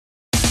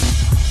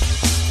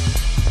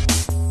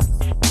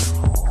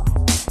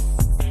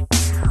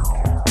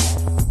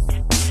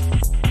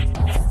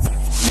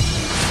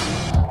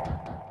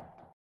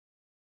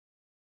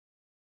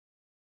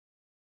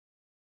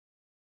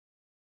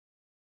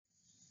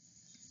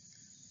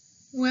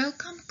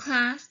Welcome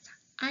class.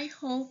 I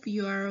hope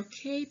you are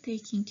okay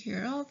taking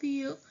care of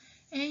you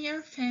and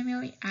your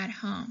family at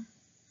home.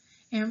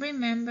 And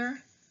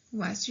remember,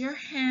 wash your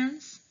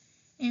hands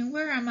and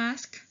wear a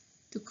mask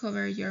to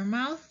cover your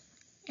mouth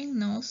and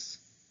nose.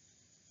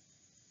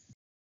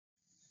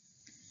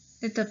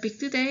 The topic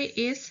today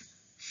is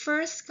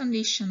first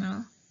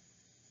conditional.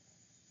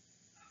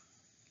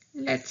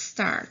 Let's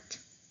start.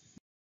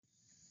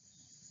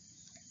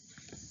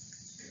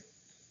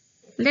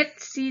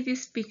 Let's see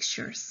these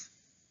pictures.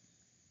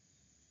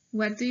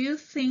 What do you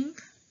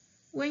think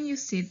when you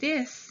see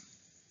this?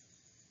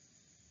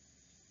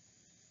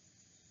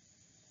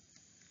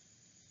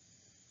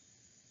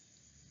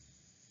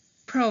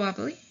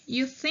 Probably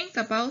you think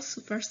about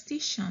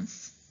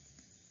superstitions.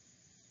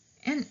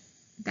 And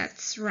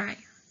that's right.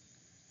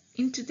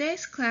 In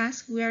today's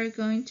class, we are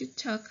going to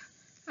talk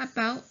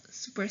about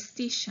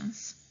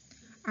superstitions.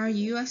 Are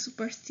you a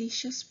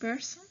superstitious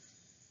person?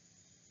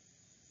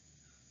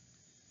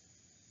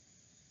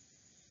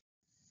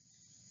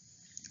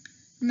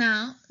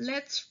 Now,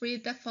 let's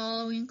read the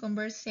following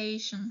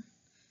conversation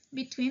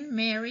between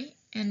Mary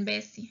and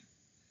Bessie.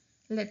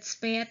 Let's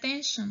pay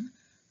attention.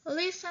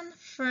 Listen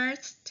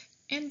first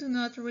and do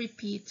not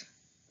repeat.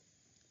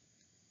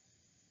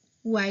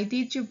 Why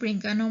did you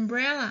bring an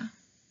umbrella?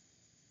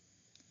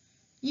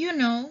 You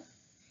know,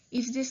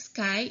 if the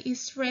sky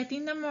is red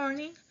in the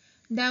morning,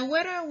 the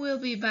weather will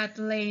be bad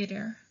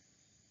later.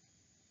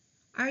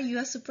 Are you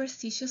a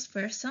superstitious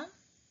person?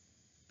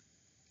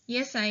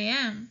 Yes, I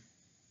am.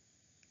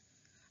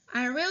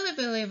 I really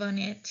believe on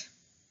it.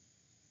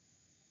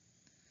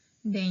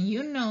 Then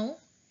you know,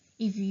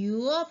 if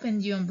you open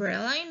the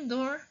umbrella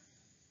indoor,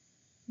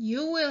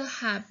 you will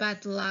have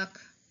bad luck.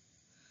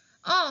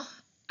 Oh,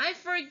 I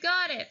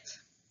forgot it.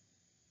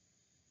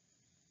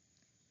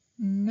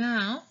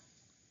 Now,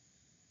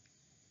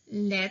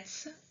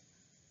 let's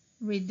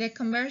read the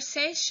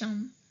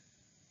conversation.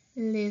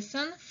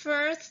 Listen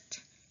first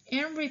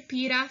and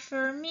repeat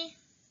after me.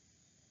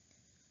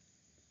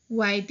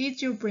 Why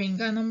did you bring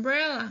an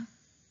umbrella?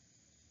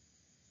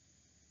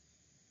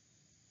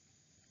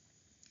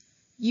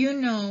 You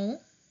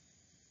know,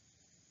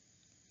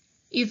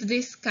 if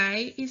the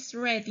sky is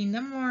red in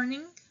the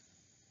morning,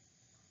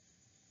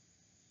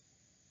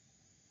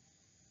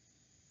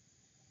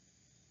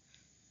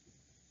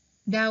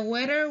 the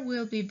weather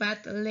will be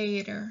bad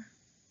later.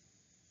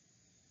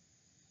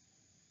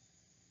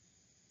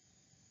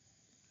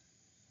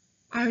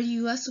 Are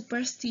you a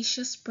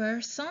superstitious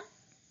person?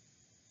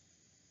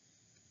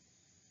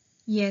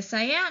 Yes,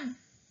 I am.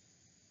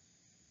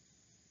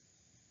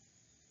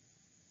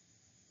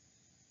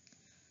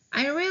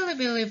 I really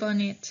believe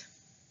on it.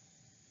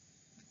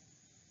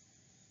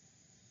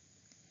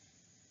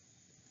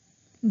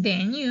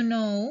 Then you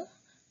know,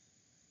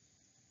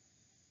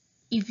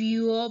 if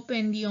you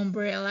open the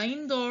umbrella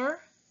indoor,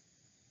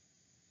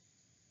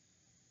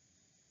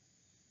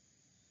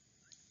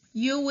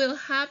 you will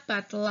have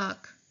bad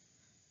luck.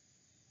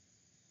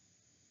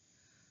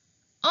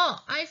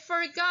 Oh, I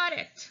forgot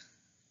it.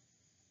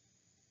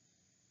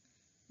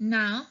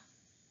 Now,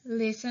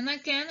 listen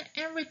again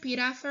and repeat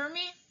after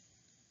me.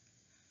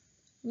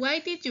 Why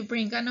did you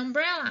bring an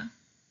umbrella?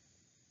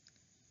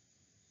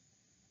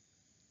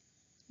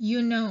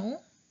 You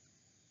know,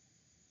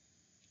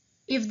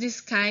 if the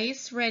sky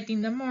is red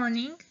in the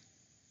morning,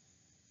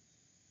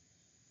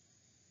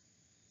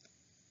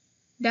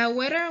 the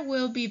weather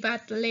will be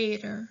bad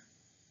later.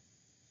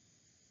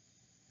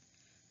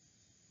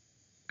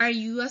 Are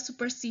you a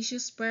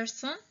superstitious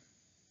person?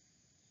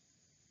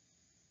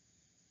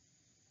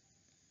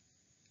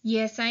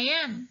 Yes, I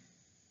am.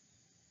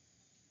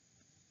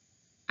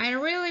 I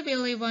really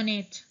believe on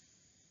it.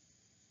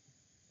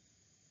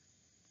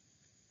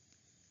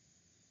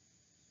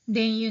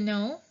 Then you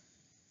know,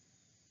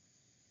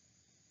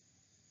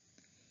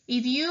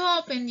 if you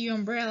open the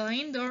umbrella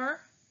indoor,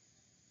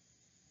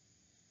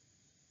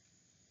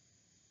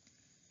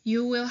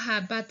 you will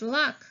have bad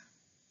luck.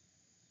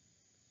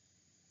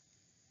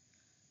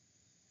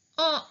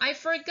 Oh, I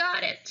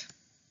forgot it.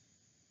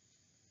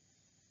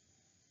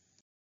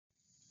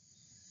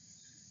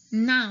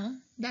 Now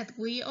that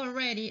we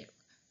already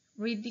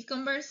read the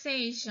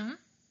conversation,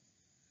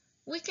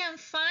 we can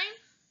find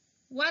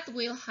what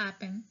will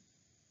happen.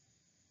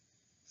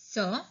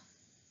 So,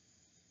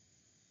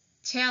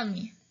 tell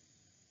me,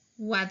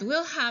 what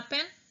will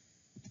happen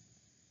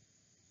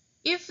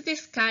if the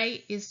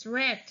sky is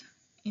red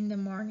in the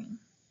morning?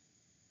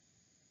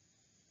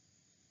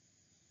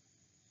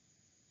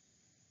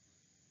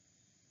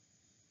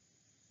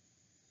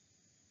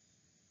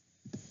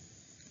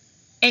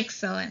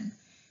 Excellent.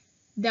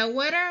 The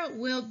weather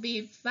will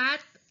be bad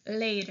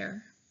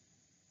later.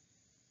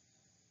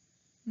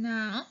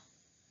 Now,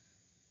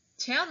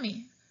 tell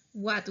me,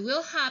 what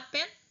will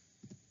happen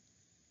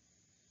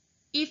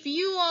if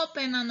you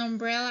open an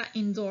umbrella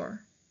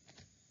indoor?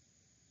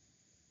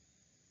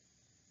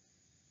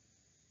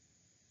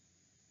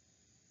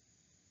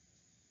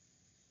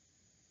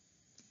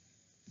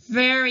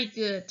 Very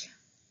good.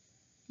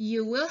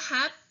 You will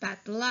have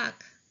bad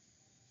luck.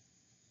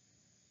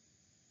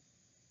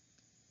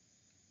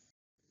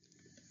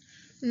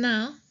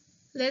 Now,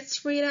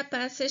 let's read a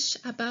passage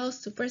about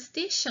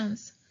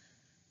superstitions.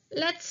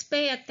 Let's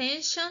pay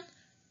attention,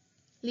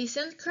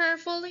 listen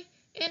carefully,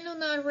 and do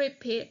not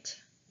repeat.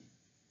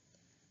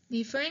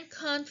 Different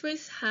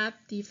countries have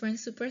different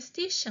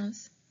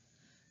superstitions.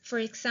 For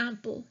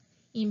example,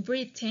 in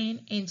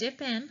Britain and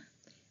Japan,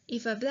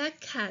 if a black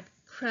cat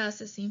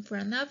crosses in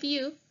front of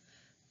you,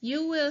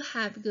 you will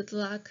have good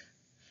luck.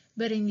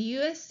 But in the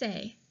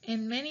USA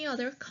and many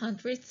other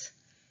countries,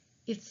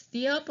 it's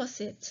the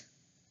opposite.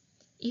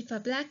 If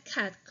a black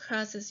cat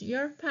crosses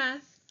your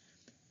path,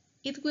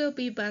 it will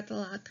be bad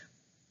luck.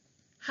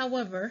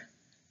 However,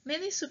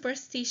 many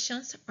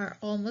superstitions are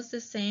almost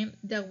the same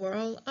the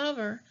world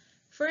over.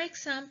 For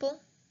example,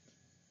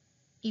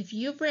 if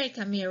you break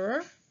a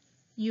mirror,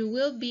 you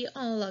will be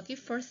unlucky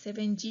for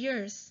 7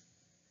 years.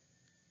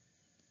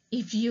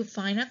 If you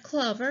find a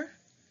clover,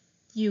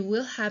 you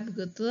will have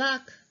good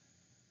luck.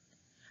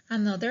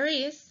 Another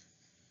is,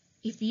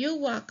 if you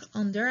walk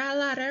under a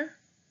ladder,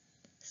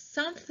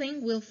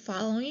 something will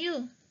fall on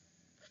you.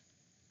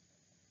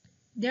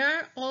 There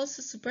are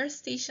also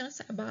superstitions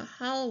about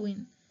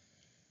Halloween.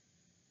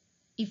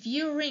 If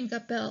you ring a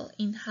bell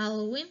in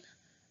Halloween,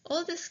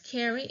 all the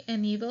scary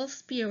and evil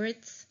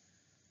spirits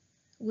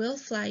will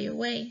fly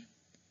away.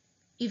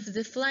 If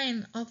the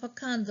flame of a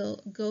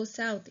candle goes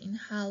out in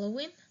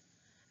Halloween,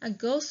 a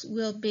ghost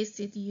will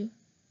visit you.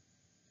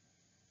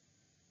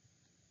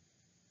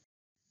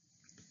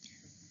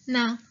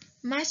 Now,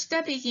 match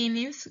the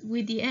beginnings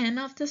with the end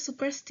of the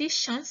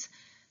superstitions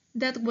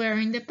that were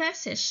in the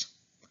passage.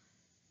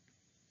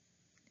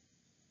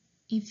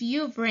 If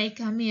you break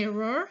a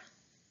mirror,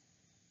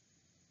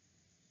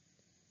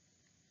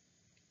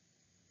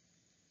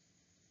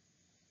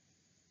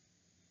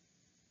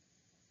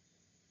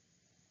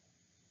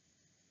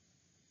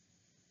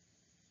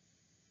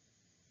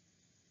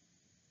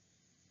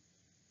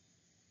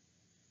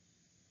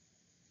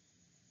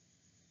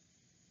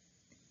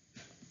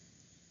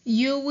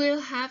 you will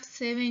have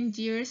 7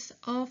 years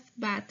of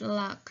bad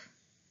luck.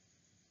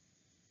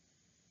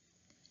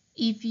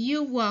 If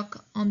you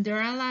walk under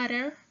a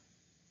ladder,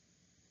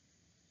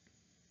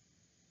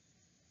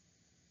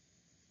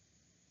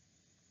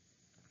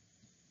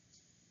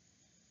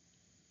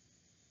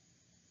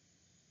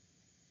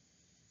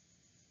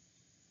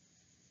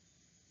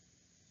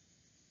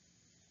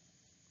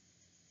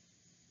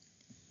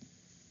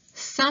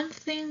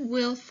 something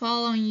will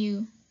fall on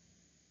you.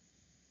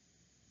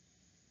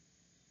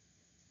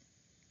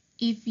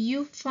 If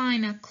you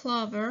find a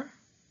clover,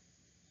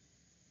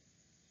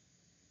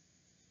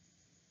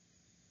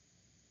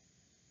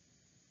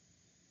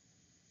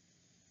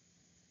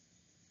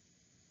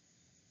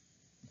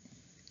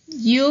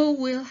 you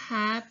will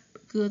have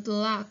good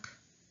luck.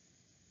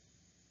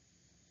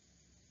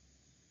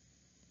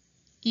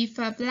 If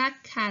a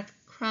black cat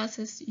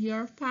crosses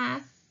your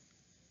path,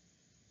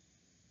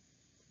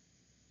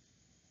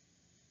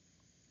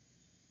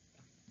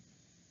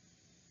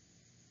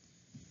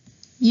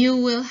 you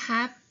will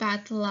have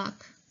bad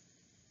luck.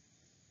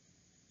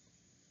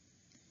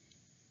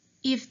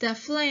 If the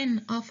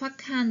flame of a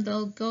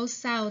candle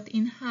goes out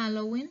in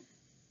Halloween,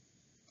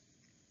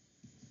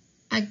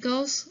 a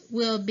ghost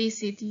will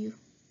visit you.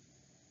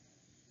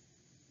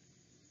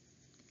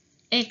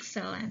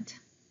 Excellent.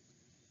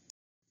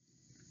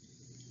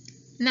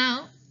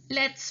 Now,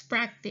 let's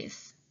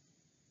practice.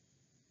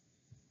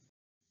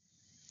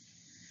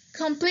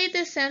 Complete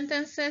the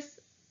sentences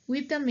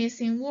with the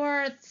missing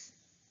words.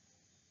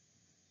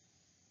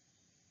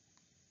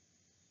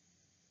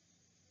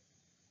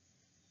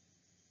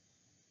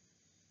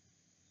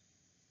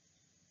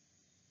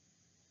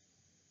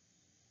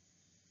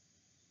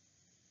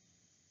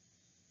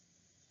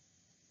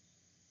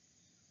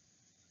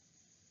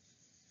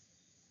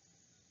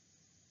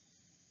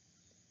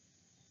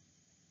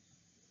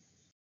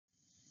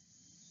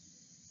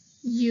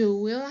 You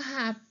will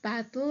have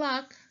bad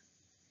luck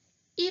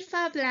if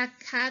a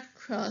black cat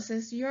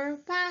crosses your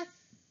path.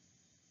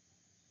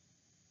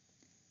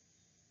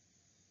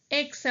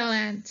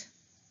 Excellent.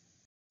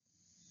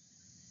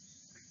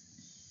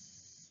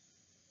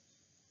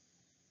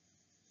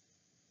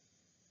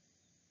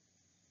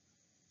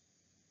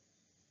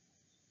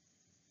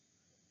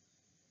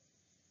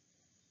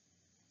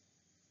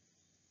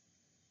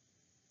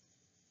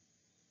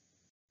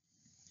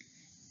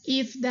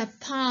 If the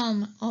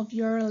palm of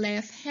your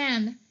left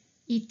hand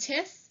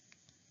itches,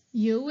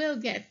 you will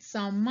get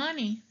some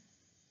money.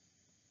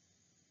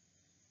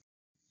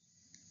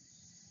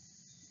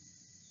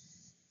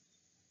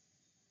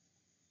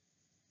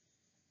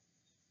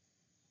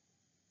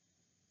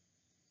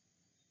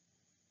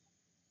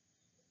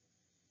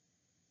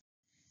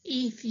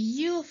 If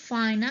you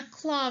find a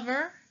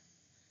clover,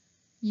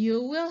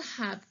 you will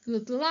have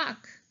good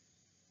luck.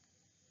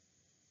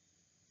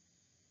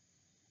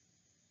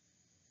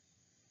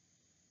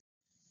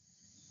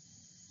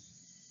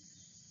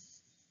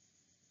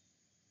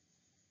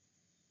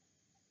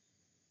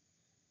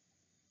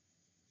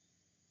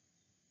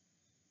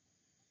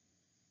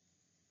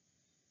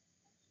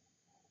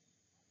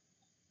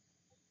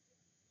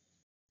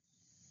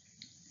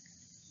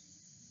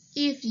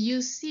 If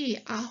you see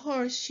a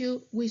horseshoe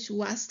which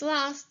was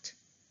lost,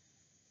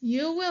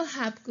 you will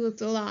have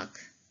good luck.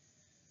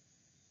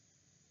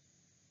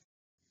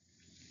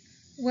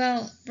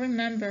 Well,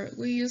 remember,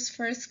 we use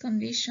first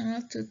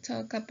conditional to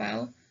talk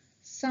about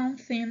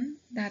something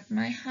that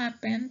might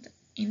happen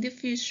in the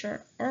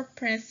future or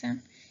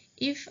present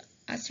if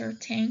a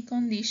certain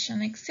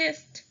condition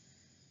exists.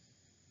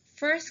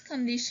 First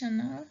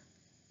conditional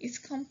is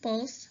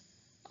composed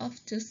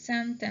of two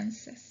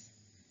sentences,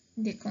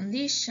 the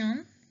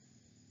condition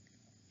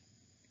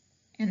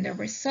and the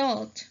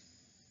result.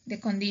 The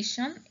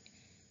condition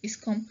is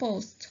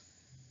composed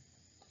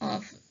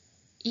of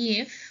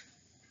if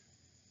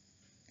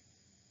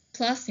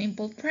plus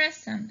simple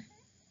present,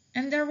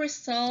 and the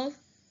result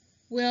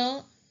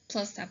will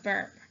plus a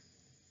verb.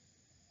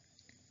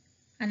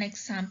 An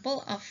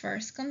example of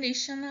first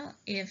conditional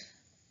if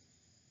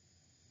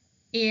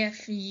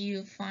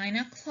you find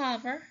a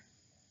clover,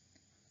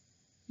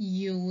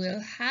 you will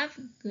have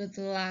good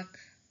luck.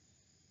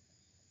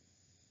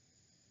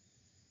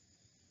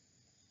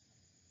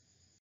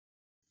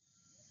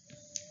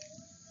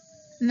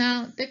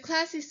 Now the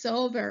class is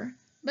over,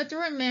 but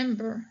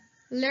remember,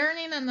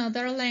 learning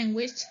another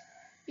language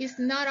is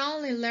not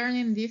only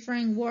learning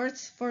different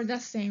words for the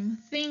same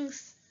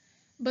things,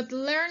 but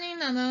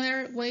learning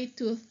another way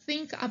to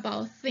think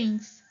about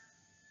things.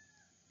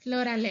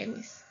 Flora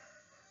Lewis.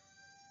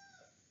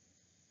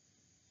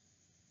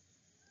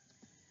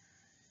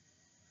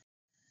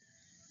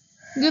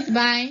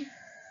 Goodbye.